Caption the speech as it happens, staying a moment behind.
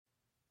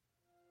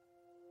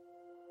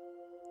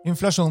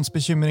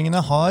Inflasjonsbekymringene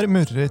har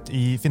murret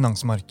i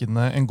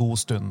finansmarkedene en god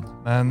stund,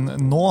 men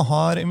nå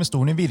har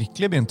investorene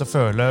virkelig begynt å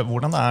føle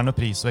hvordan det er når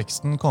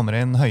prisveksten kommer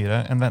inn høyere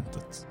enn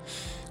ventet.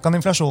 Kan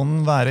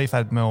inflasjonen være i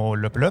ferd med å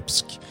løpe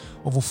løpsk?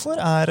 Og hvorfor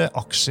er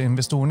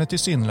aksjeinvestorene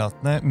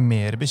tilsynelatende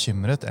mer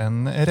bekymret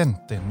enn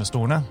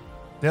renteinvestorene?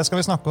 Det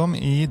skal vi snakke om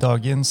i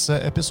dagens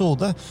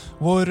episode,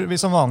 hvor vi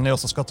som vanlig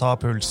også skal ta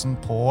pulsen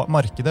på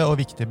markedet og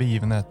viktige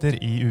begivenheter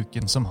i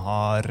uken som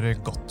har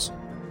gått.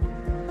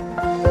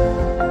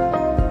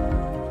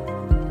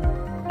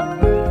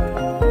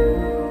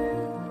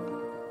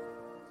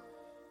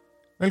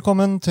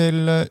 Velkommen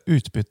til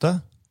Utbytte,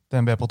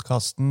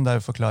 DNB-podcasten der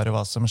vi forklarer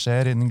hva som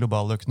skjer i den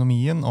globale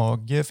økonomien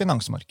og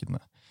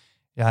finansmarkedene.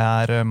 Jeg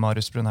er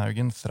Marius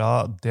Brunhaugen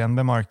fra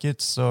DNB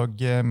Markets,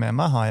 og med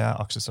meg har jeg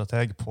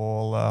aksjestrateg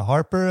Paul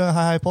Harper.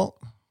 Hei, Paul.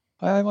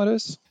 Hei,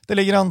 Marius. Det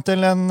ligger an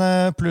til en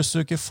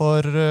plussuke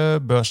for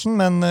børsen,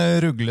 men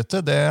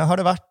ruglete det har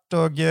det vært,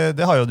 og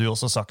det har jo du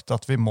også sagt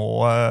at vi må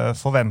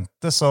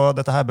forvente, så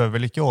dette her bør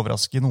vel ikke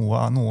overraske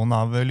noen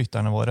av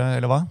lytterne våre,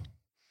 eller hva?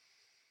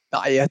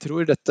 Nei, jeg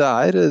tror dette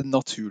er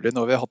naturlig.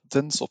 Når vi har hatt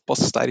en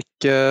såpass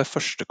sterk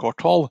første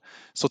kvartal,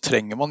 så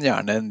trenger man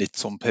gjerne en litt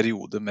sånn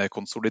periode med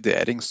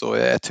konsolidering. Så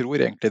jeg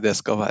tror egentlig det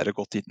skal være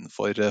godt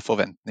innenfor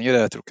forventninger.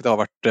 Jeg tror ikke det har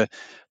vært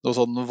noe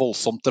sånn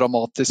voldsomt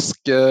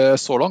dramatisk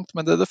så langt,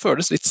 men det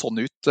føles litt sånn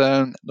ut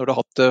når det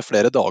har hatt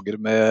flere dager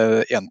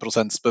med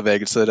 1%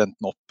 bevegelse,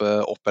 renten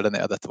opp eller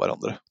ned etter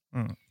hverandre.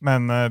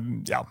 Men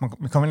ja,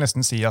 man kan vel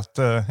nesten si at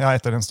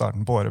etter den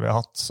starten på året vi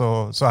har hatt,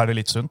 så er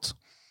det litt sunt.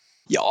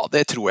 Ja,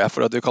 det tror jeg,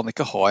 for du kan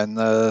ikke ha en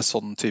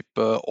sånn type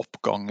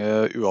oppgang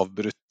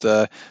uavbrutt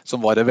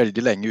som varer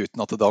veldig lenge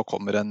uten at det da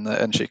kommer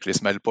en skikkelig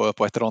smell på et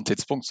eller annet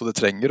tidspunkt. Så det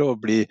trenger å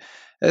bli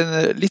en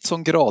litt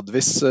sånn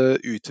gradvis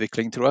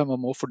utvikling, tror jeg.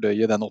 Man må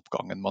fordøye den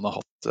oppgangen man har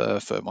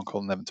hatt før man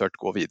kan eventuelt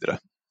gå videre.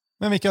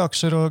 Men hvilke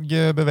aksjer og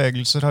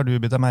bevegelser har du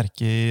bitt deg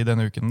merke i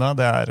denne uken da?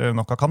 Det er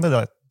nok av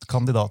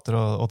kandidater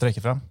å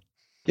trekke frem.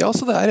 Ja,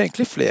 så det er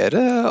egentlig flere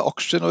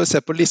aksjer når vi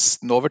ser på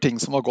listen over ting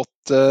som har gått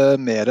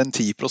mer enn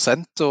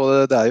 10%,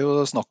 og det er jo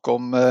snakk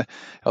om,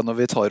 når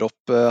vi tar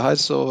opp her,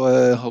 så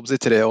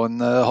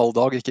 3,5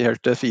 dag, ikke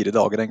helt 4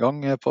 dager en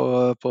gang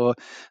på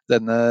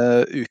denne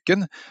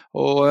uken.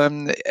 Og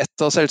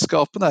et av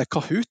selskapene er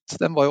Kahoot,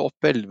 den var jo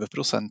opp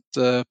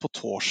 11% på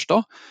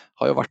torsdag,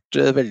 har jo vært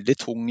veldig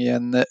tung i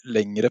en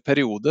lengre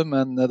periode,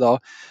 men da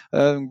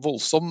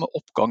voldsom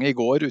oppgang i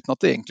går, uten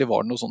at det egentlig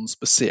var noe sånn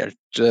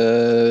spesielt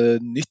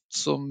nytt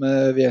som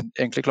vi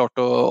egentlig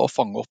klarte å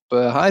fange opp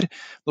her.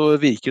 Nå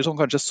virker det som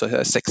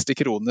kanskje 60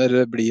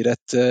 kroner blir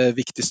et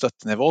viktig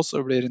støttenivå, så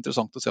det blir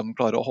interessant å se om de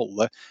klarer å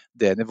holde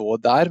det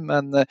nivået der,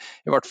 men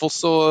i hvert fall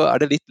så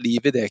er det litt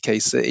liv i det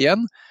caset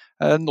igjen.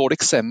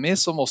 Nordic Semi,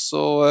 som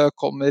også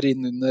kommer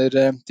inn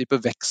under type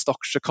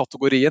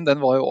vekstaksjekategorien,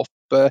 den var jo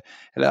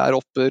er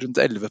opp rundt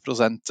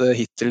 11%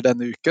 hittil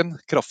denne uken.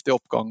 Kraftig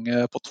oppgang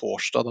på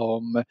torsdag da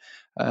om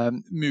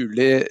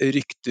mulig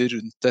rykter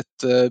rundt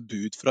et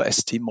bud fra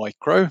ST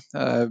Micro.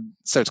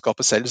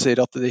 Selskapet selv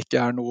sier at det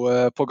ikke er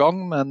noe på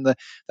gang, men det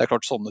er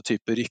klart sånne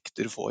typer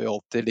rykter får jo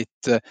alltid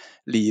litt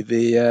liv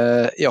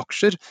i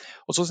aksjer.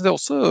 Og så synes jeg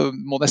også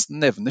må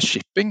nesten nevne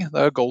shipping.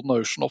 Det er Golden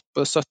Ocean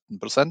opp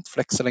 17%,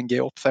 Flex LNG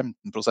opp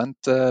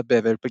 15%,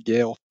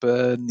 BVLPG opp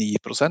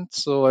 9%,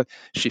 så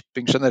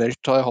shipping generelt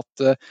har jeg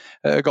hatt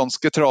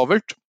ganske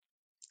travelt.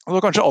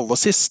 Og kanskje aller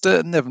sist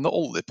nevne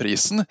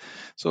oljeprisen.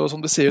 Så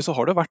som du sier så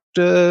har det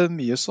vært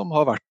mye som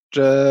har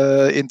vært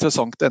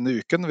interessant denne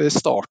uken. Vi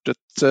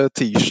startet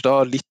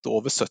tirsdag litt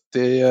over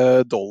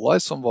 $70,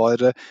 som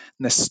var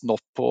nesten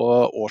opp på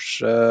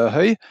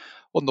årshøy.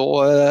 Og nå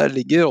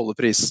ligger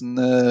oljeprisen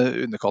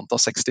underkant av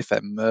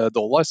 $65,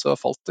 så det har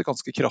falt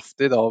ganske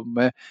kraftig da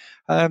med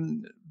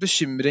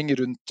bekymring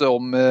rundt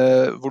om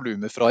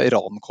volumet fra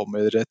Iran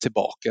kommer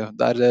tilbake.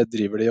 Der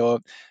driver de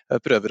og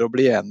prøver å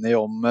bli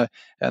enige om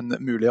en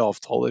mulig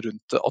avtale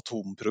rundt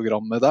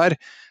atomprogrammet der.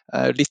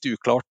 Litt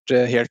uklart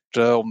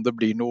helt om det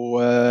blir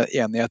noe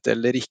enighet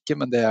eller ikke,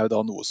 men det er jo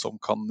da noe som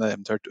kan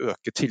eventuelt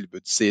øke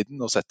tilbudssiden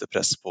og sette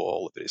press på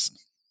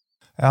oljeprisen.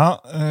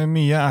 Ja,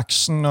 mye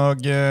action,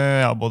 og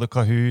både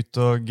Kahoot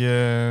og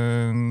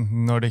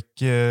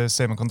Nordic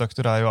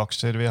Semiconductor er jo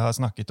aksjer vi har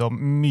snakket om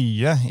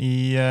mye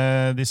i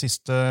de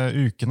siste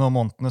ukene og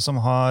månedene som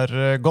har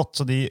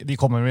gått, så de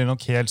kommer vi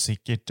nok helt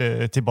sikkert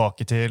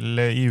tilbake til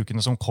i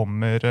ukene som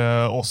kommer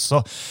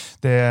også.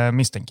 Det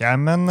mistenker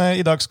jeg, men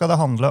i dag skal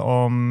det handle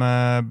om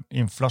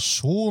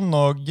inflasjon,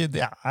 og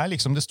det er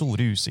liksom det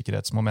store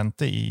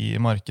usikkerhetsmomentet i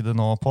markedet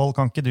nå. Paul,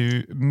 kan ikke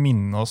du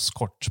minne oss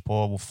kort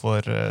på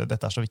hvorfor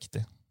dette er så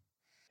viktig?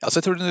 Altså,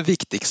 jeg tror den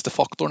viktigste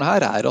faktoren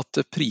her er at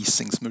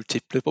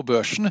prisingsmultipler på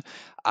børsen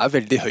er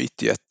veldig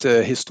høyt i et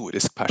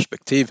historisk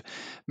perspektiv.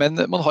 Men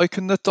man har jo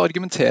kunnet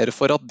argumentere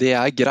for at det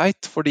er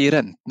greit, fordi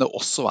rentene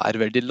også er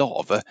veldig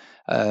lave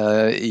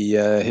i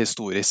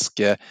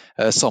historisk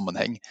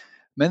sammenheng.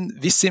 Men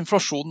hvis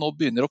inflasjonen nå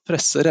begynner å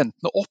presse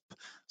rentene opp,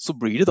 så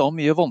blir det da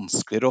mye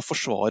vanskeligere å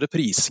forsvare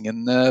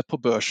prisingen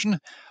på børsen.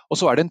 Og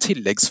så det en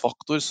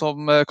tilleggsfaktor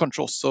som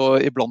kanskje også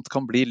iblant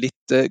kan bli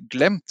litt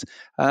glemt,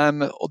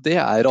 og det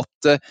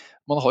at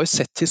man har jo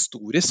sett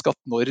historisk at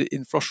når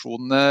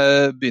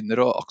inflasjonen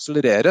begynner å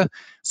akselerere,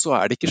 så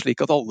det ikke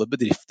slik at alle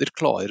bedrifter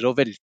klarer å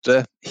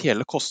velte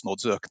hele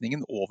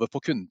kostnadsøkningen over på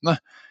kundene.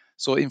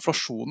 Så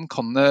inflasjonen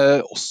kan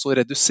også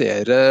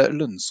redusere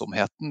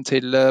lønnsomheten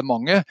til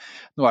mange.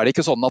 Nå det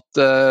ikke sånn at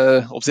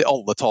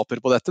alle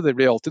taper på dette, det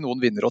blir alltid noen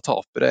vinnere og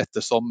tapere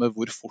ettersom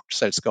hvor fort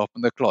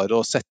selskapene klarer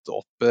å sette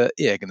opp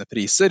egne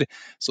priser.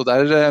 Så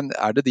der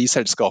det de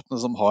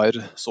selskapene som har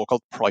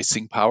såkalt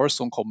pricing power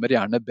som kommer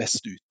gjerne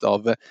best ut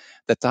av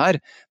dette her.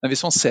 Men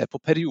hvis man ser på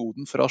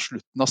perioden fra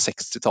slutten av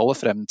 60-tallet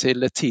frem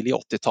til tidlig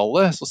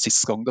 80-tallet, så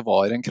sist gang det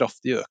var en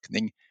kraftig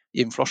økning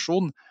i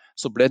inflasjon,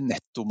 så ble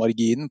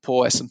nettomarginen på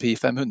S&P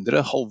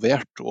 500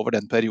 halvert over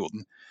den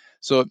perioden.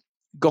 Så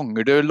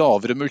ganger det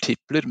lavere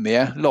multipler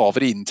med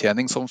lavere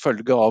inntjening som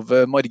følge av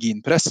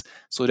marginpress,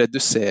 så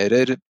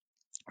reduserer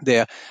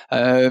det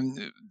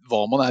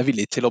hva man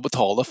villig til å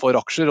betale for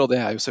aksjer, og det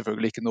jo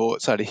selvfølgelig ikke noe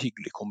særlig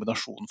hyggelig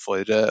kombinasjon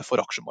for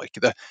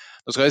aksjemarkedet.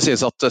 Nå skal det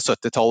sies at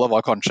 70-tallet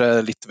var kanskje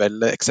litt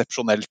vel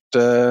eksepsjonelt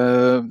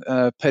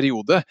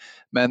periode,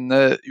 men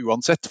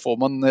uansett får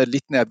man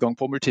litt nedgang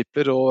på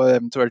multipler og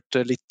eventuelt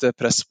litt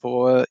press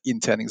på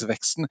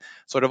inntjeningsveksten,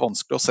 så det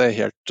vanskelig å se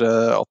helt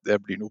at det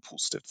blir noe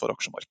positivt for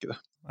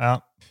aksjemarkedet. Ja.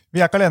 Vi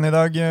ikke alene i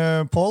dag,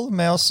 Pål.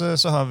 Med oss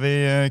så har vi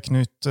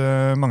Knut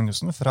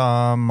Magnussen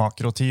fra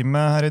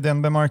makroteamet her i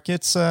DNB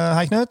Markets.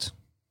 Hei, Knut.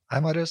 Hei,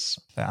 Marius.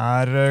 Det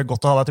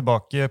godt å ha deg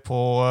tilbake på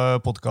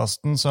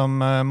podcasten. Som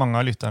mange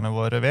av lytterne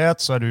våre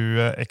vet, så du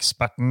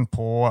eksperten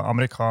på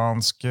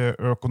amerikansk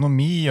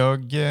økonomi,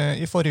 og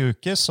i forrige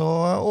uke så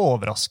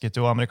overrasket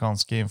jo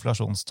amerikanske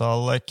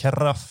inflasjonstall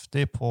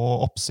kraftig på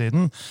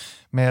oppsiden,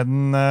 med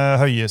den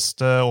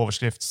høyeste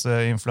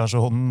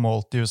overskriftsinflasjonen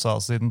målt i USA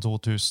siden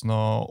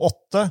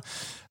 2008.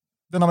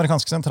 Den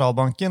amerikanske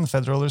sentralbanken,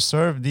 Federal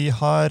Reserve, de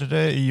har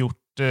gjort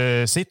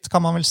sitt, kan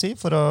man vel si,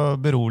 for å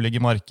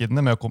berolige markedene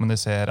med å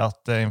kommunisere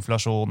at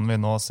inflasjonen vi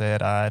nå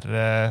ser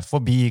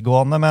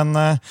forbigående, men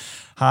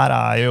her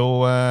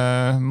jo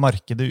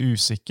markedet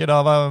usikker.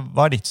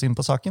 Hva ditt syn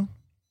på saken?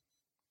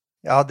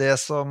 Ja, det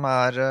som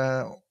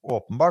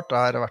åpenbart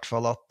i hvert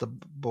fall at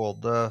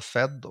både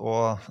Fed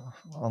og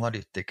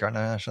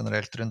analytikerne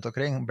generelt rundt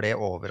omkring ble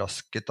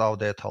overrasket av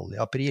det tallet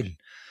i april.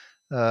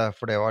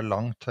 For det var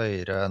langt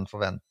høyere enn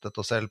forventet,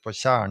 og selv på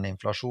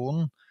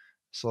kjerneinflasjonen,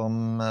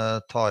 som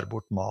tar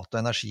bort mat-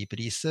 og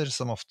energipriser,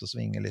 som ofte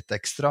svinger litt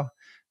ekstra,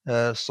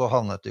 så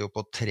havnet det jo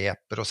på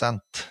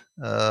 3%.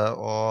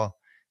 Og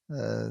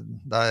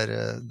der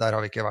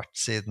har vi ikke vært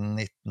siden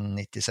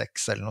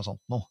 1996 eller noe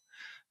sånt nå.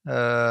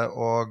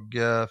 Og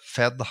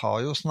Fed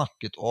har jo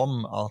snakket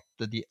om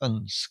at de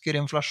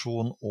ønsker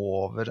inflasjon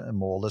over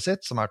målet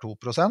sitt, som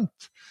 2%,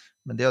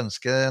 men de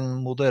ønsker en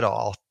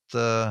moderat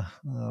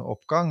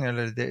oppgang,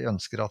 eller de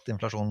ønsker at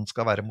inflasjonen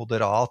skal være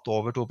moderat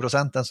over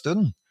 2% en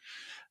stund,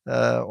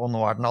 og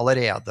nå den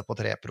allerede på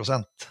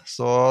 3%.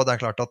 Så det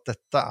klart at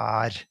dette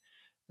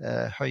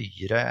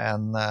høyere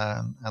enn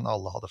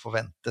alle hadde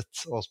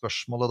forventet, og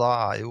spørsmålet da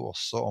jo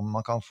også om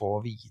man kan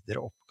få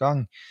videre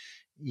oppgang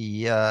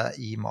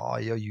i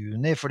mai og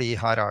juni, fordi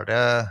her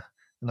det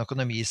en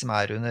økonomi som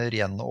under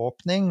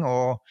gjenåpning,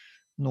 og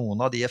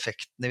noen av de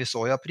effektene vi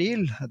så i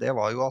april, det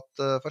var jo at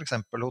for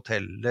eksempel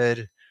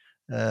hoteller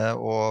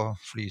og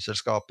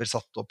flyselskaper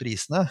satte opp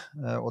prisene,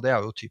 og det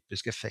jo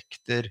typiske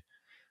effekter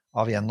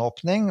av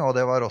gjenåpning, og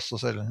det var også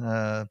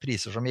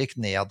priser som gikk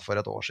ned for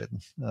et år siden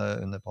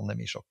under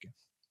pandemisjokket.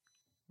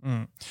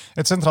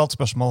 Et sentralt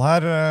spørsmål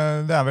her,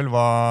 det vel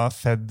hva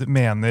Fed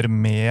mener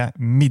med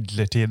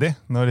midlertidig,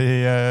 når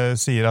de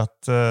sier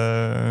at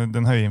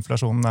den høye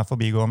inflasjonen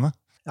forbigående.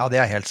 Ja,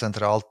 det helt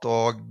sentralt,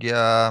 og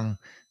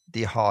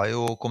de har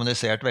jo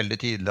kommunisert veldig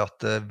tydelig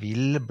at det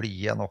vil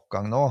bli en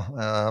oppgang nå.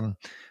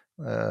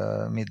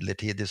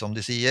 Midlertidig, som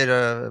de sier.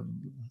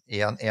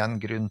 En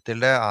grunn til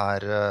det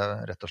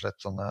rett og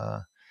slett sånne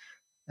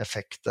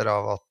effekter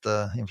av at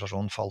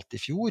inflasjonen falt i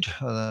fjor.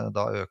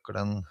 Da øker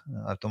den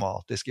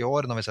automatisk i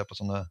år når vi ser på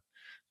sånne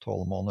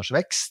 12 måneders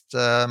vekst,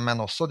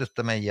 men også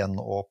dette med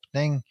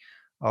gjenåpning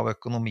av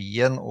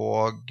økonomien,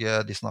 og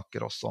de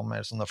snakker også om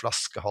mer sånne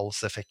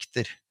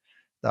flaskehalseffekter.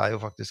 Det jo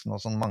faktisk nå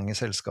sånn mange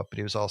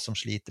selskaper i USA som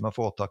sliter med å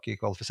få tak i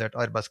kvalifisert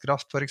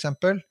arbeidskraft, for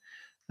eksempel.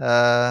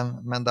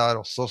 Men det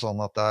også sånn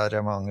at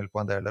det mangel på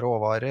en del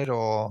råvarer,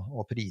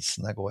 og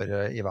prisene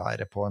går i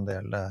været på en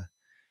del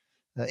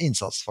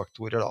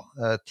innsatsfaktorer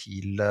da,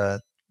 til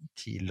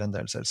en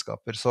del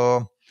selskaper. Så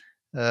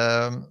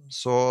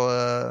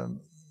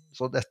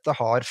dette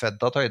har Fed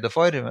tatt høyde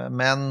for,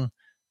 men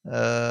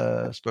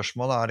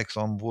spørsmålet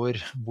liksom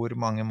hvor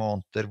mange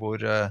måneder, hvor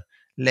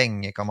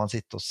lenge kan man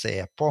sitte og se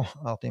på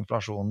at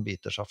inflasjonen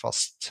biter seg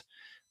fast.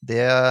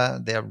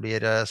 Det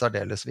blir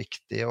særdeles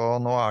viktig,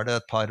 og nå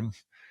det et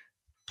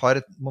par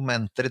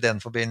momenter i den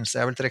forbindelse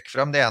jeg vil trekke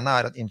frem. Det ene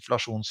at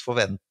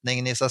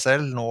inflasjonsforventningen i seg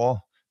selv nå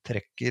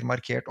trekker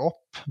markert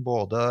opp,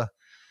 både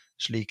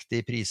slik de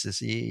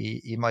prises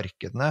i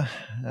markedene,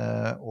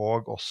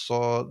 og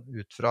også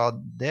ut fra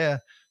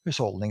det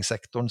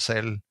husholdningssektoren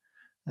selv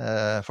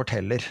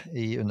forteller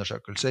i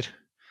undersøkelser.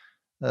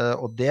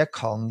 Og det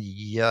kan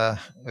gi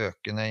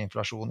økende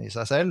inflasjon i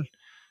seg selv.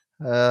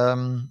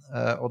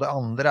 Og det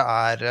andre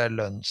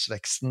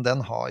lønnsveksten.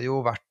 Den har jo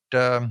vært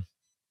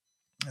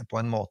på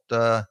en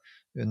måte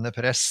under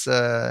press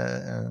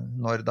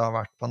når det har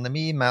vært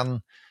pandemi, men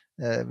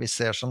vi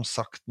ser som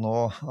sagt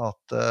nå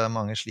at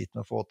mange sliter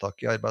med å få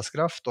tak i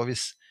arbeidskraft, og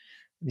hvis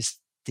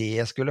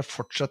det skulle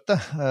fortsette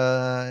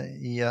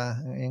i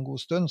en god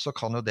stund, så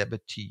kan jo det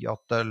bety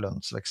at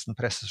lønnsveksten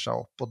presser seg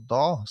opp, og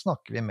da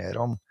snakker vi mer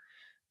om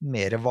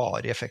mer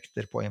varige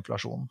effekter på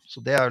inflasjonen.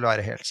 Så det vil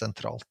være helt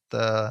sentralt,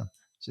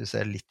 så vi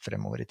ser litt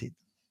fremover i tid.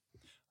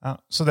 Ja,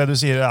 så det du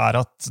sier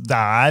at det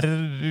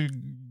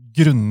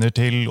grunner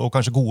til, og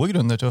kanskje gode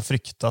grunner til å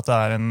frykte at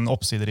det en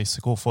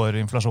oppsiderisiko for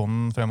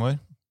inflasjonen fremover?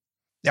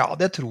 Ja,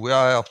 det tror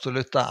jeg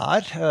absolutt det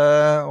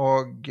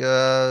og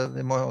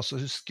vi må også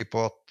huske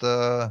på at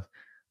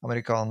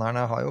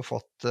amerikanerne har jo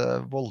fått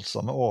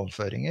voldsomme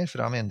overføringer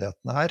fra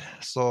myndighetene her,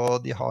 så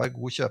de har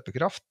god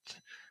kjøpekraft,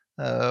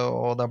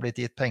 og det har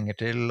blitt gitt penger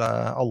til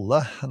alle,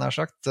 nær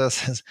sagt,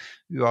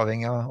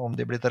 uavhengig av om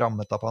de har blitt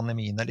rammet av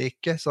pandemien eller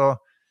ikke, så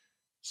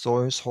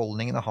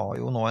husholdningene har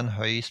jo nå en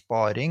høy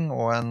sparing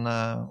og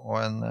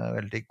en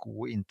veldig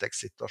god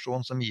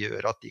inntektssituasjon som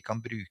gjør at de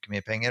kan bruke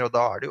mye penger, og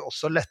da det jo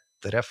også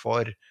lettere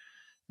for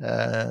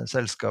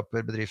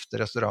selskaper, bedrifter,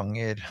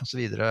 restauranter og så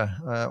videre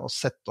å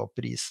sette opp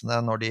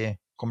prisene når de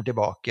kommer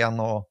tilbake igjen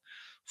og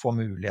får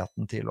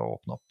muligheten til å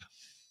åpne opp.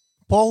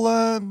 Paul,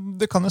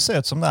 det kan jo se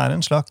ut som det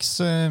en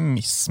slags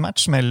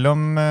mismatch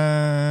mellom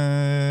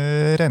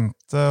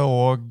rente-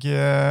 og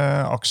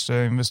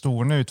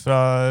aksjeinvestorene ut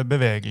fra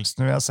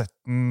bevegelsene vi har sett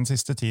den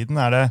siste tiden.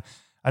 Det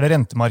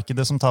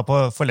rentemarkedet som tar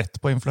for lett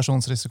på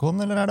inflasjonsrisikoen,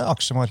 eller det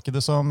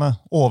aksjemarkedet som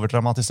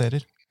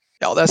overdramatiserer?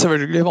 Ja, det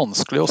selvfølgelig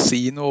vanskelig å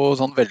si noe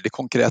sånn veldig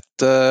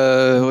konkret,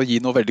 og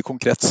gi noe veldig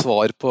konkret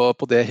svar på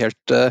det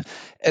helt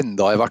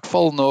enda i hvert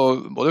fall.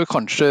 Nå må du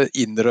kanskje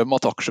innrømme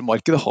at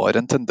aksjemarkedet har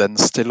en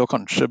tendens til å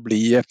kanskje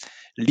bli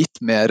litt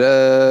mer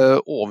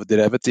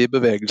overdrevet i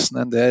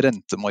bevegelsen enn det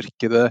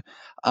rentemarkedet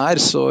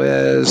så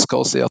jeg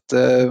skal si at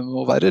det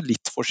må være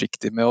litt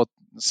forsiktig med å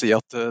si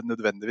at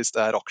nødvendigvis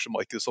det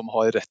aksjemarkedet som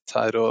har rett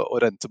her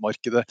og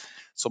rentemarkedet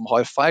som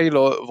har feil,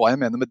 og hva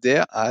jeg mener med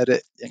det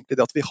egentlig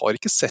det at vi har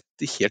ikke sett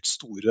de helt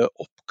store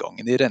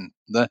oppgangene i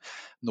rentene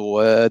nå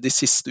de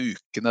siste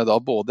ukene, da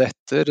både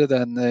etter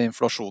den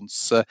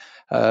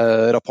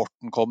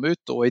inflasjonsrapporten kom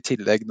ut, og i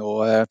tillegg nå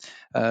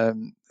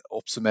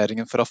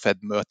oppsummeringen fra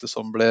Fed-møtet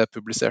som ble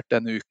publisert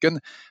denne uken,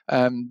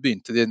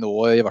 begynte de nå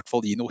i hvert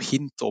fall gi noe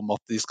hint om at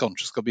de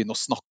kanskje skal begynne å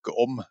snakke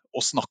om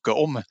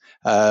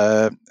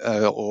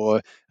og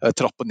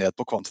trappe ned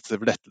på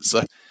kvantitativ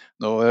lettelse.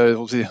 Nå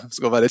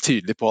skal jeg være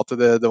tydelig på at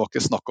det var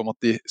ikke snakk om at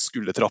de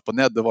skulle trappe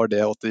ned, det var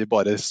det at de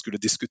bare skulle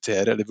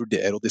diskutere eller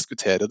vurdere å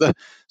diskutere det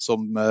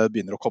som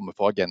begynner å komme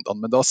på agendaen.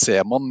 Men da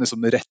ser man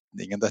liksom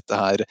retningen dette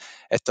her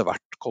etter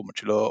hvert kommer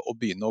til å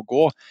begynne å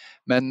gå.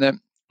 Men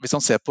hvis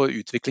man ser på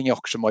utvikling i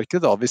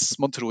aksjemarkedet, hvis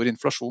man tror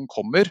inflasjon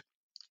kommer,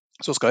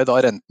 så skal jo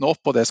da rentene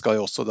opp, og det skal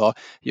jo også da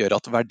gjøre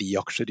at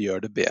verdiaksjer gjør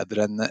det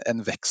bedre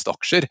enn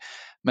vekstaksjer.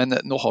 Men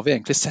nå har vi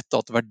egentlig sett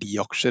at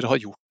verdiaksjer har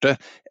gjort det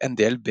en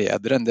del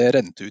bedre enn det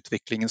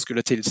renteutviklingen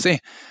skulle tilsi.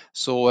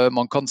 Så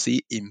man kan si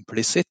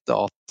implisitt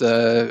at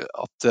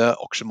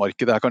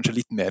aksjemarkedet kanskje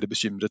litt mer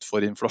bekymret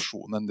for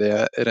inflasjon enn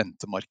det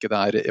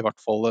rentemarkedet i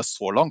hvert fall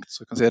så langt.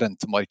 Så jeg kan si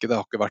rentemarkedet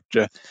har ikke vært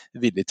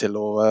villig til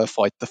å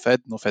fight the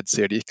Fed når Fed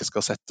sier de ikke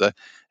skal sette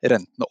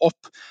rentene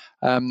opp.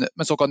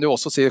 Men så kan du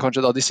også si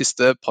kanskje da de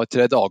siste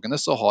par-tre dagene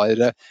så har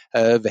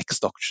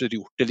vekstaksjer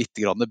gjort det litt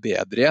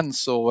bedre igjen,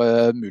 så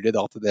mulig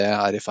da at det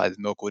i ferd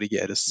med å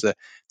korrigeres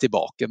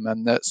tilbake.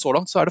 Men så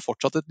langt så det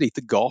fortsatt et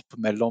lite gap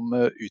mellom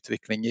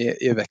utvikling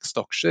i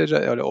vekstaksjer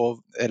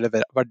eller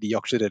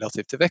verdiaksjer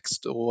relativt til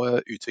vekst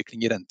og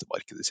utvikling i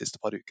rentemarkedet de siste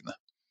par ukene.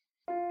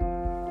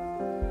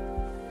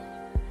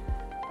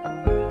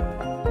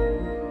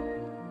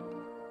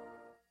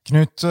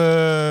 Knut,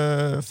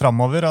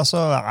 fremover, altså,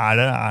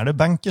 det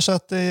bankers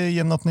at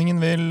gjenåpningen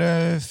vil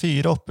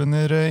fyre opp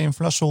under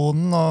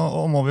inflasjonen,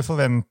 og må vi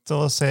forvente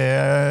å se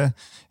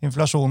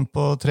inflasjon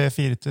på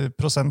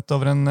 3-4%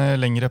 over en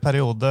lengre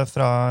periode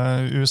fra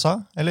USA,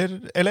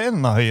 eller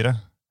enda høyere?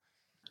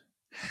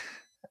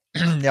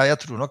 Ja, jeg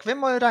tror nok vi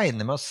må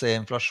regne med å se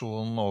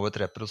inflasjon over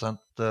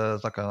 3%,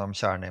 snakker jeg om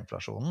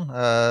kjerneinflasjonen,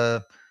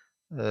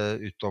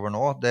 utover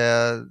nå.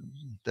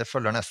 Det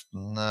følger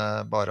nesten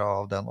bare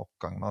av den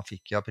oppgangen man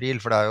fikk i april,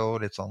 for det jo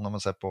litt sånn når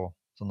man ser på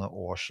sånne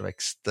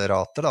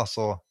årsvekstrater da,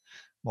 så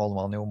måler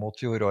man jo mot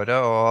fjoråret,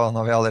 og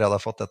når vi allerede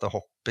har fått dette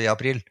hoppet i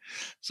april,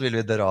 så vil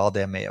vi dra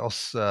det med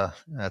oss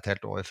et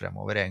helt år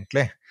fremover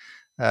egentlig,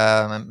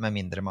 med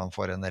mindre man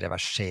får en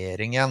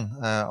reversering igjen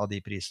av de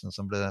prisene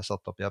som ble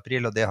satt opp i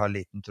april, og det har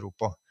liten tro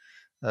på.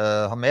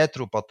 Har mer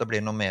tro på at det blir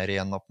noe mer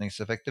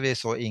gjenåpningseffekter. Vi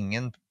så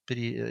ingen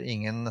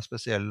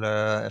spesielle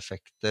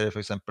effekter,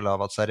 for eksempel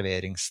av at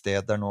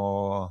serveringssteder nå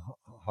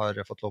har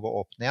fått lov å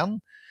åpne igjen.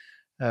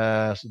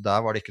 Så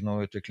der var det ikke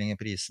noe utvikling i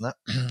prisene.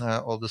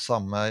 Og det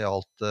samme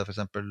gjaldt for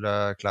eksempel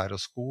klær og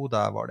sko.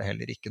 Der var det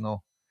heller ikke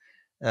noe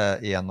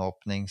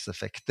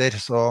gjenåpningseffekter.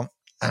 Så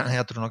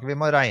jeg tror nok vi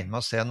må regne med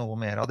å se noe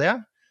mer av det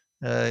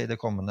i de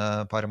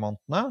kommende par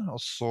månedene.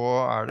 Og så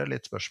det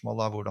litt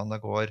spørsmål av hvordan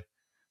det går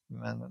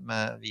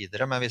med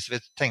videre. Men hvis vi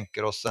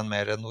tenker oss en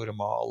mer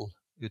normal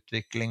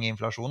utvikling i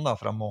inflasjonen da,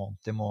 fra måned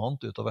til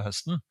måned utover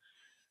høsten,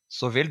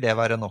 så vil det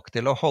være nok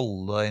til å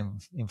holde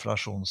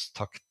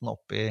inflasjonstakten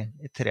opp i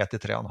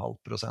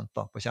 3-3,5%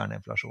 da, på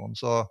kjerneinflasjonen.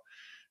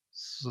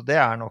 Så det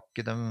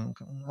nok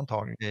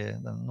antagelig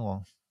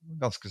noe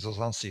ganske så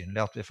sannsynlig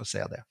at vi får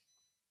se det.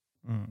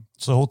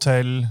 Så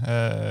hotell,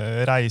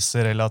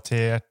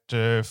 reiserelatert,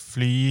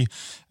 fly,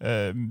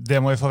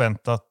 det må vi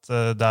forvente at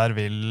der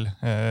vil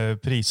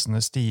prisene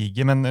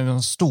stige, men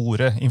den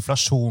store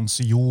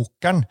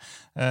inflasjonsjokeren,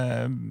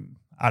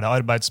 det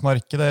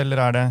arbeidsmarkedet,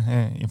 eller det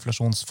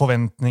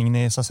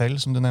inflasjonsforventningene i seg selv,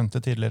 som du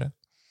nevnte tidligere?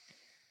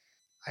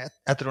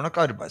 Jeg tror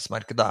nok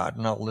arbeidsmarkedet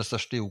den aller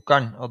største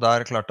jokeren, og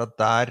det klart at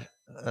der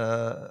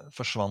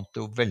forsvant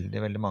jo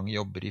veldig, veldig mange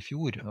jobber i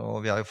fjor,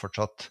 og vi har jo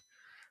fortsatt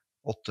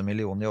 8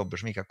 millioner jobber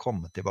som ikke har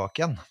kommet tilbake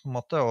igjen, på en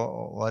måte,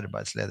 og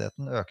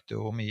arbeidsledigheten økte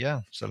jo mye,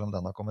 selv om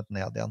den har kommet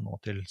ned igjen nå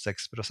til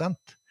 6%.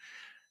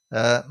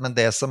 Men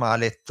det som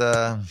litt,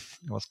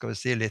 hva skal vi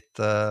si, litt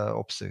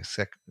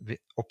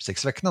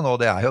oppsiktsvekkende nå,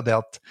 det jo det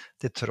at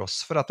til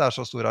tross for at det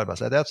så stor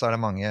arbeidsledighet, så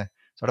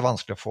det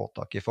vanskelig å få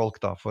tak i folk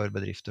da, for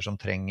bedrifter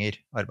som trenger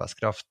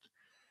arbeidskraft.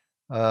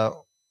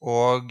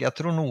 Og jeg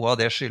tror noe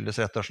av det skyldes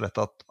rett og slett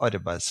at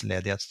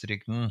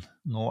arbeidsledighetstrygden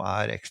nå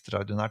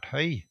ekstraordinært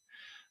høy.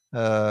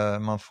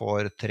 Man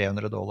får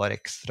 $300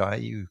 ekstra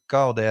i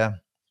uka, og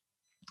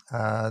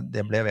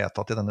det ble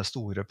vedtatt i denne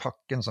store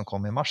pakken som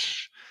kom i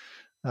mars.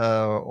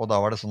 Og da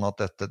var det sånn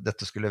at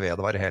dette skulle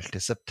vedvare helt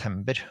til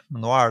september.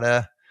 Men nå det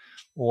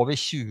over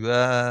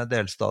 20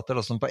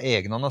 delstater som på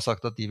egen hånd har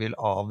sagt at de vil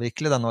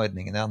avvikle denne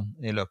ordningen igjen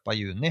i løpet av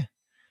juni.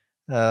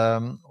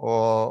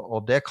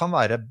 Og det kan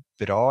være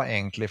bra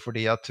egentlig,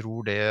 fordi jeg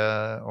tror det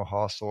å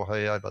ha så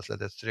høy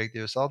arbeidsledighetstrygd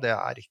i USA, det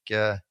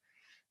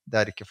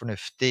ikke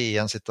fornuftig i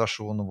en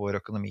situasjon hvor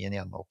økonomien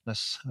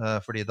gjenåpnes,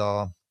 fordi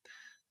da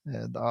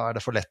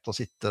det for lett å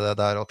sitte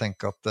der og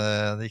tenke at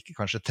de ikke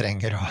kanskje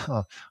trenger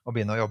å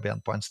begynne å jobbe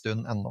igjen på en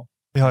stund ennå.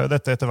 Vi har jo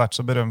dette etter hvert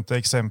så berømte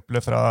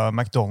eksempelet fra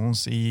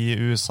McDonald's i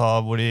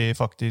USA, hvor de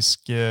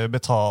faktisk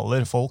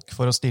betaler folk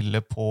for å stille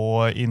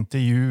på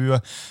intervju,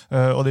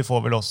 og de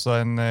får vel også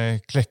en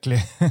klekkelig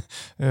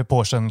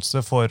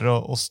påskjønnelse for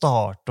å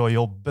starte å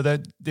jobbe.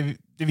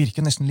 Det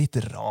virker nesten litt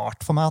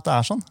rart for meg at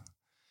det sånn.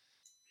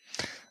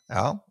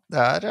 Ja,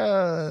 det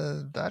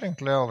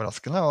egentlig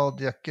overraskende, og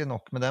de ikke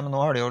nok med det, men nå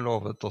har de jo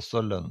lovet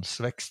også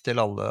lønnsvekst til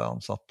alle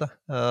ansatte.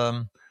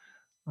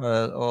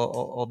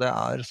 Og det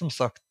som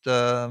sagt,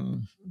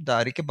 det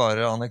ikke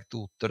bare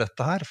anekdoter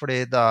dette her, fordi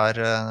det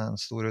en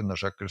stor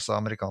undersøkelse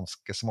av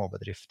amerikanske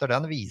småbedrifter.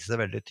 Den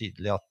viser veldig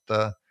tydelig at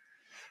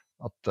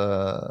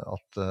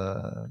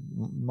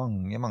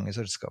mange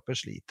selskaper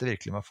sliter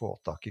virkelig med å få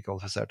tak i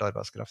kvalifisert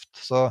arbeidskraft.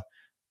 Så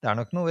det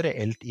nok noe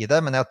reelt i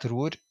det, men jeg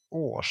tror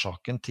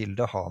årsaken til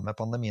det har med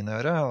pandemien å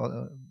gjøre,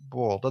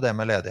 både det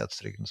med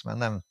ledighetstrygden som jeg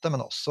nevnte,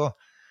 men også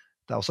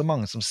det også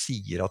mange som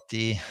sier at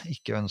de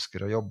ikke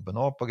ønsker å jobbe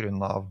nå på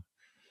grunn av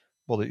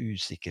både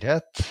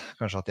usikkerhet,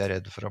 kanskje at de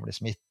redd for å bli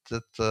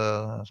smittet,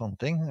 sånne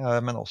ting,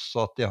 men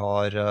også at de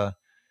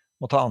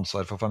må ta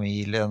ansvar for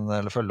familien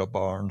eller følge opp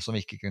barn som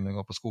ikke kunne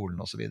gå på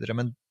skolen og så videre.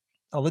 Men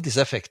alle disse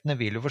effektene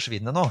vil jo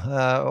forsvinne nå,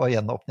 og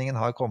gjenåpningen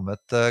har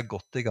kommet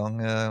godt i gang,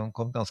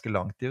 kommet ganske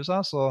langt i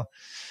USA, så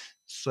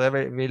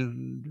jeg vil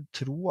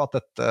tro at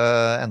dette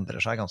endrer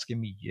seg ganske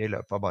mye i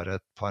løpet av bare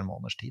et par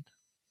måneders tid.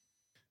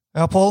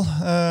 Ja, Pål,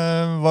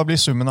 hva blir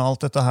summen av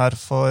alt dette her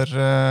for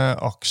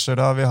aksjer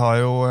da? Vi har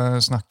jo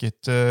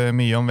snakket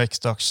mye om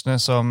vekstaksjene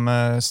som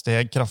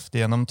steg kraftig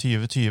gjennom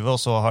 2020, og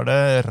så har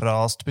det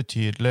rast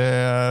betydelig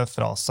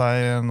fra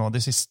seg nå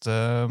de siste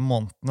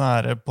månedene.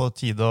 Det på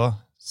tide å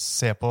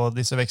se på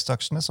disse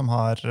vekstaksjene som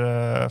har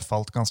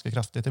falt ganske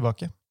kraftig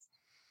tilbake?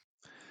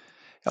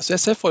 Ja, så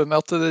jeg ser for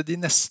meg at de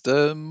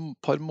neste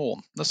par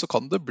månedene så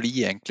kan det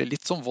bli egentlig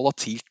litt sånn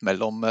volatilt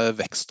mellom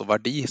vekst og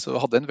verdi. Så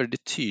vi hadde en veldig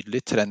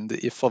tydelig trend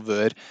i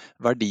favør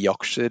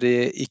verdiaksjer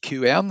i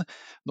Q1.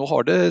 Nå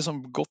har det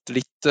gått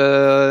litt,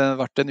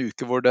 vært en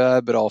uke hvor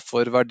det bra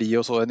for verdi,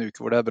 og så en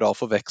uke hvor det bra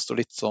for vekst, og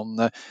litt sånn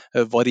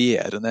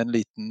varierende en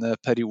liten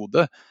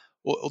periode.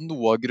 Og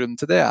noe av grunnen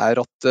til det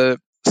at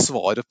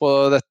svaret på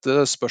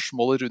dette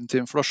spørsmålet rundt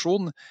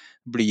inflasjon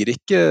blir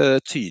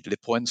ikke tydelig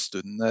på en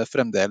stund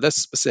fremdeles.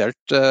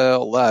 Spesielt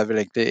alle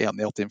vel egentlig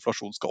enige i at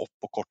inflasjon skal opp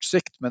på kort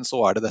sikt, men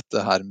så det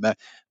dette her med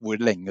hvor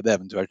lenge det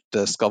eventuelt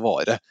skal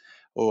vare.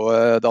 Og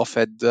det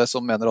Fed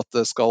som mener at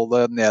det skal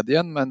ned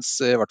igjen, mens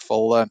i hvert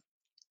fall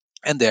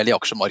en del i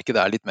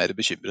aksjemarkedet litt mer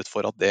bekymret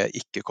for at det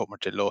ikke kommer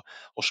til å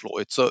slå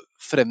ut. Så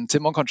frem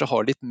til man kanskje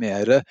har litt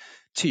mer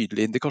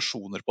tydelige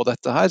indikasjoner på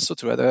dette her, så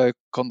tror jeg det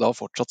kan da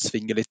fortsatt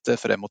svinge litt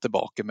frem og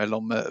tilbake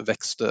mellom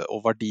vekst-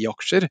 og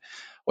verdiaksjer.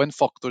 Og en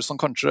faktor som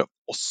kanskje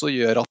også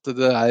gjør at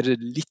det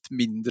litt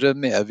mindre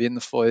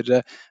medvind for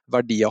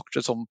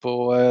verdiaksjer som på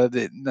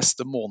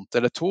neste måned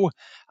eller to,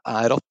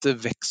 at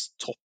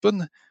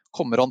veksttoppen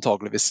kommer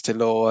antageligvis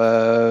til å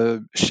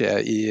skje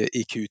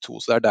i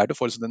Q2. Så det der du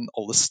får den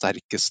aller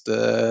sterkeste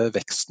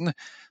veksten.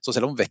 Så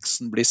selv om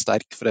veksten blir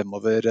sterk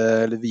fremover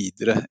eller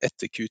videre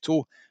etter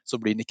Q2, så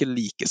blir den ikke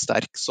like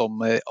sterk som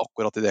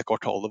akkurat i det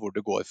kvartalet hvor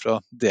det går fra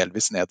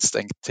delvis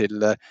nedstengt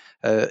til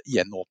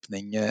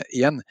gjenåpning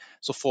igjen.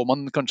 Så får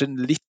man kanskje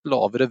en litt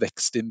lavere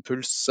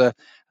vekstimpuls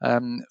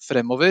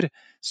fremover,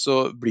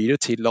 så blir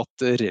det til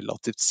at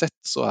relativt sett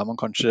så man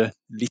kanskje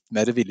litt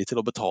mer villig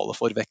til å betale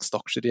for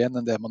vekstaksjer igjen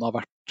enn det man har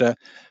vært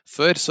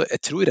før. Så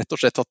jeg tror rett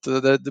og slett at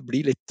det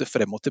blir litt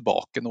frem og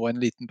tilbake nå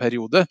en liten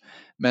periode,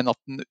 men at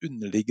den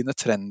underliggende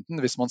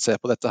trenden, hvis man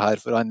ser på dette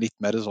her for å ha en litt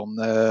mer sånn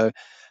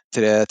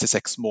 3 til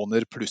 6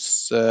 måneder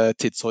pluss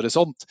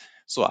tidshorisont,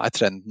 så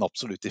trenden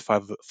absolutt i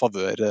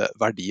favør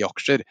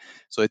verdiaksjer.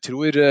 Så jeg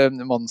tror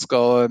man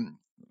skal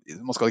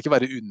ikke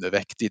være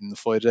undervekt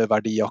innenfor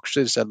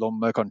verdiaksjer, selv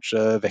om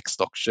kanskje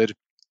vekstaksjer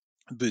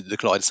burde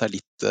klare seg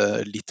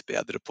litt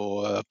bedre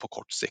på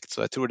kort sikt.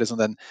 Så jeg tror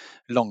den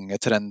lange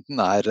trenden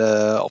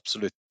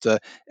absolutt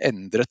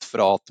endret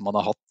fra at man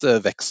har hatt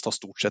vekst, har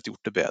stort sett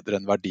gjort det bedre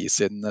enn verdi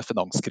siden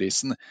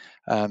finanskrisen.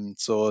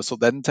 Så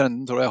den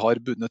trenden tror jeg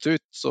har bundet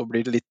ut. Så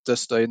blir det litt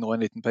støy nå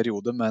en liten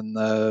periode, men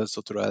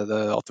så tror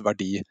jeg at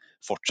verdi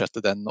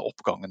fortsetter den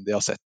oppgangen de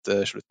har sett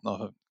slutten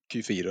av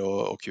Q4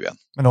 og Q1.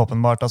 Men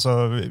åpenbart,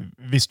 altså,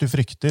 hvis du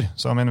frykter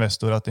som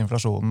investor at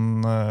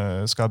inflasjonen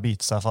skal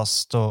bite seg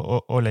fast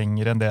og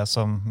lenger enn det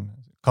som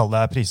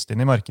kallet priset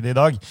inn i markedet i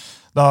dag,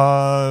 da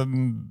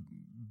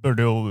bør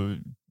du jo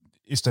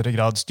i større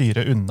grad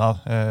styre unna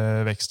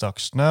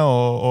vekstaksjene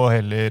og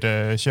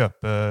heller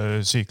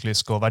kjøpe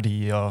syklisk og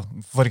verdi og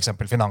for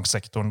eksempel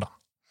finanssektoren da.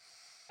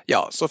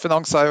 Ja, så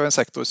finans jo en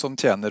sektor som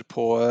tjener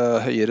på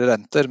høyere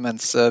renter,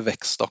 mens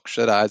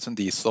vekstaksjer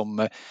de som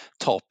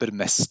taper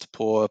mest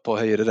på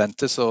høyere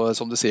renter. Så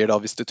som du sier da,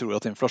 hvis du tror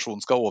at inflasjon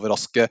skal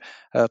overraske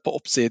på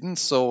oppsiden,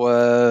 så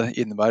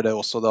innebærer det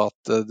også da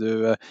at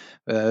du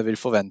vil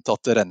forvente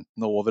at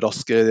rentene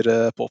overrasker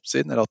på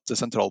oppsiden, eller at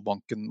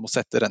sentralbanken må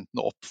sette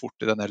rentene opp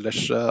fortere enn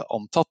ellers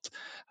antatt.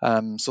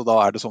 Så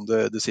da det som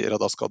du sier,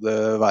 at da skal det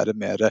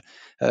være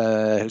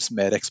helst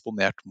mer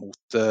eksponert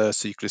mot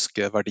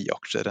sykliske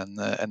verdiaksjer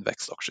enn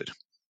vekstaksjer.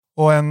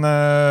 Og en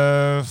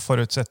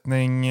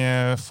forutsetning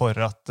for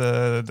at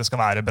det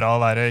skal være bra å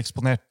være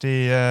eksponert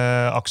i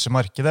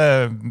aksjemarkedet,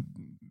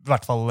 i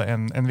hvert fall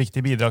en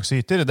viktig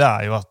bidragsyter, det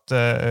jo at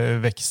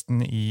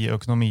veksten i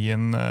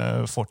økonomien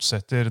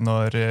fortsetter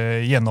når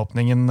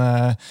gjenåpningen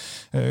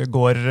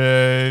går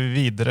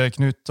videre,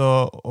 Knut,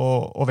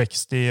 og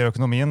vekst i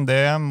økonomien,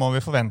 det må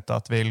vi forvente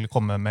at vil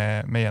komme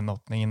med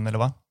gjenåpningen,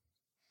 eller hva?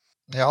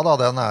 Ja da,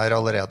 den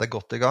allerede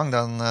godt i gang,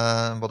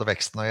 både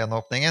veksten og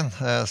gjenåpningen.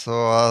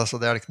 Så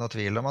det det ikke noe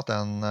tvil om at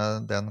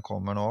den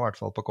kommer nå, i hvert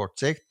fall på kort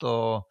sikt.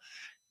 Og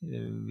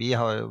vi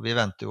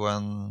venter jo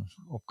en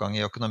oppgang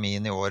i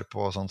økonomien i år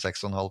på sånn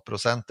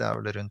 6,5%, det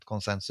vel rundt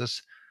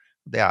konsensus.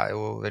 Det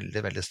jo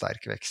veldig, veldig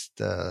sterk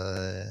vekst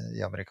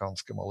i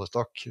amerikanske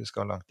målestokk. Vi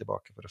skal langt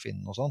tilbake for å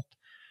finne noe sånt.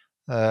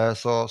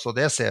 Så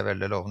det ser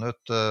veldig lovende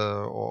ut,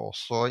 og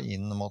også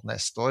inn mot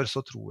neste år så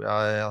tror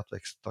jeg at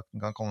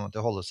veksttakten kan komme til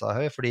å holde seg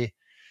høy,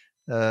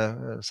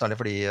 særlig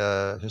fordi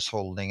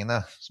husholdningene,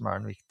 som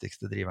den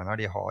viktigste driveren her,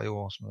 de har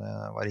jo, som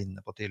jeg var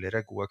inne på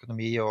tidligere, god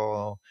økonomi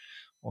og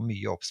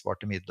mye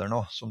oppsparte midler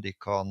nå, som de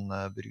kan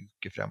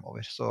bruke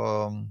fremover.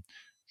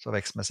 Så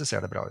vekstmessig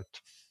ser det bra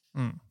ut.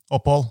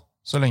 Og Pål,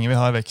 så lenge vi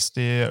har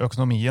vekst i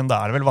økonomien,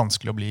 da det vel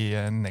vanskelig å bli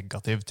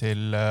negativ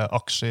til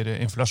aksjer,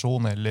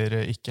 inflasjon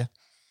eller ikke?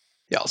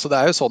 Ja, så det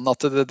jo sånn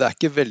at det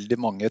ikke veldig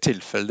mange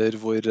tilfeller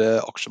hvor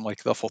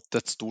aksjemarkedet har fått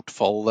et stort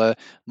fall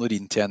når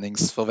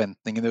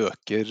inntjeningsforventningene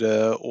øker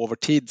over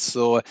tid.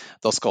 Så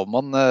da skal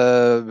man,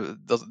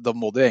 da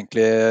må du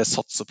egentlig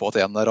satse på at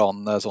en eller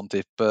annen sånn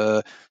type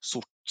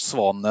sort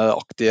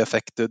svaneaktig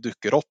effekt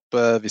dukker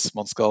opp hvis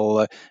man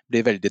skal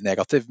bli veldig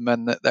negativ.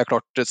 Men det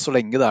klart, så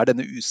lenge det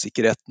denne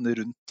usikkerheten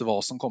rundt hva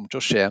som kommer til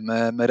å skje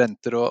med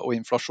renter og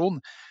inflasjon,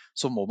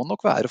 så må man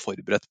nok være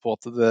forberedt på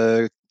at det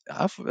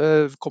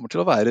kommer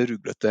til å være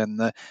ruglete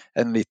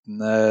en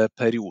liten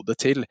periode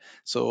til.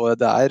 Så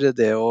det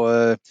det å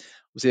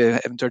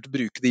eventuelt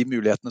bruke de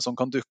mulighetene som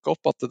kan dukke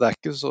opp, at det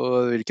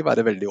vil ikke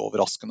være veldig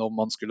overraskende om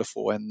man skulle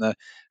få en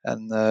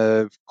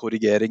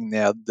korrigering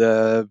ned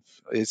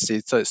i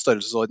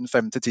størrelsesorden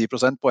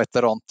 5-10% på et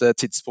eller annet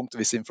tidspunkt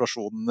hvis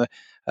inflasjonen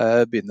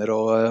begynner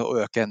å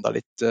øke enda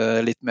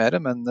litt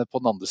mer, men på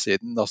den andre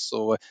siden da,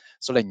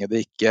 så lenge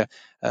det ikke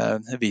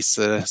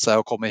viser seg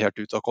å komme helt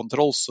ut av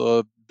kontroll,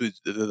 så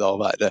burde det da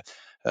være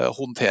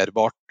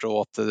håndterbart,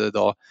 og at det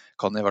da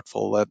kan i hvert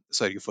fall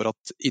sørge for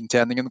at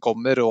inntjeningen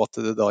kommer, og at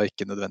det da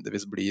ikke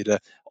nødvendigvis blir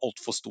alt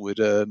for stor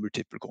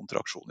multiple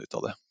kontraksjon ut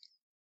av det.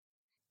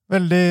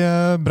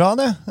 Veldig bra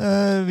det.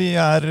 Vi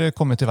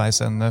kommet til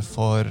veis ende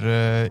for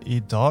i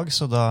dag,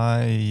 så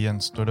da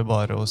gjenstår det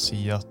bare å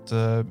si at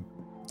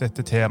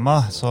dette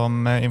temaet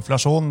som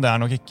inflasjon, det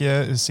nok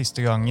ikke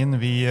siste gangen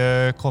vi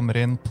kommer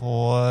inn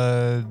på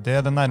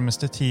det den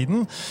nærmeste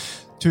tiden.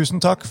 Tusen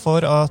takk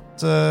for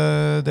at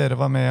dere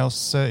var med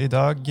oss i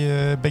dag,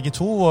 begge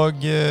to,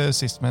 og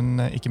sist, men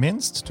ikke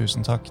minst,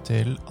 tusen takk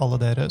til alle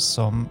dere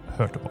som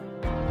hørte på.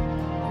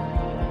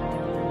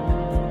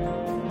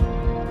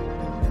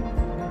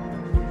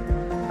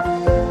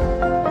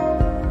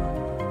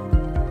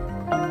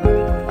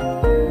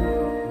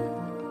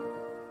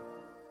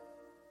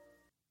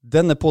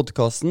 Denne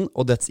podcasten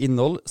og dets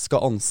innhold skal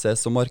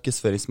anses som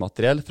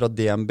markedsføringsmateriell fra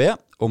DNB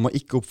og må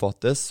ikke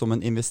oppfattes som en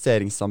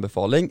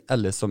investeringsanbefaling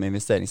eller som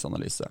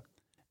investeringsanalyse.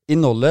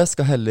 Innholdet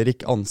skal heller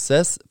ikke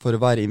anses for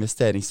å være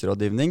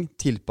investeringsrådgivning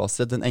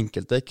tilpasset den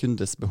enkelte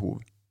kundes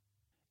behov.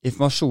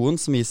 Informasjonen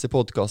som gis i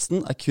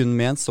podcasten kun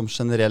ment som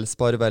generell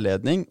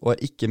spareveiledning og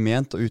ikke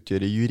ment å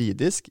utgjøre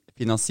juridisk,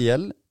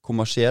 finansiell,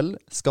 kommersiell,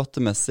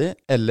 skattemessig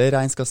eller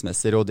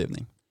regnskapsmessig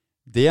rådgivning.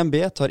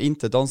 DNB tar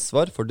intet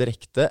ansvar for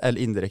direkte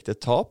eller indirekte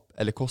tap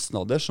eller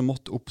kostnader som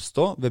måtte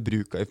oppstå ved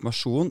bruk av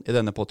informasjon i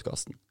denne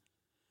podcasten.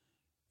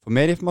 For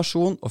mer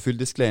informasjon og full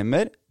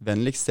disclaimer,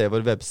 vennligst se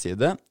vår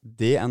webside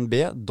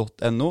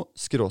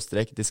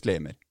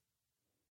dnb.no/disclaimer.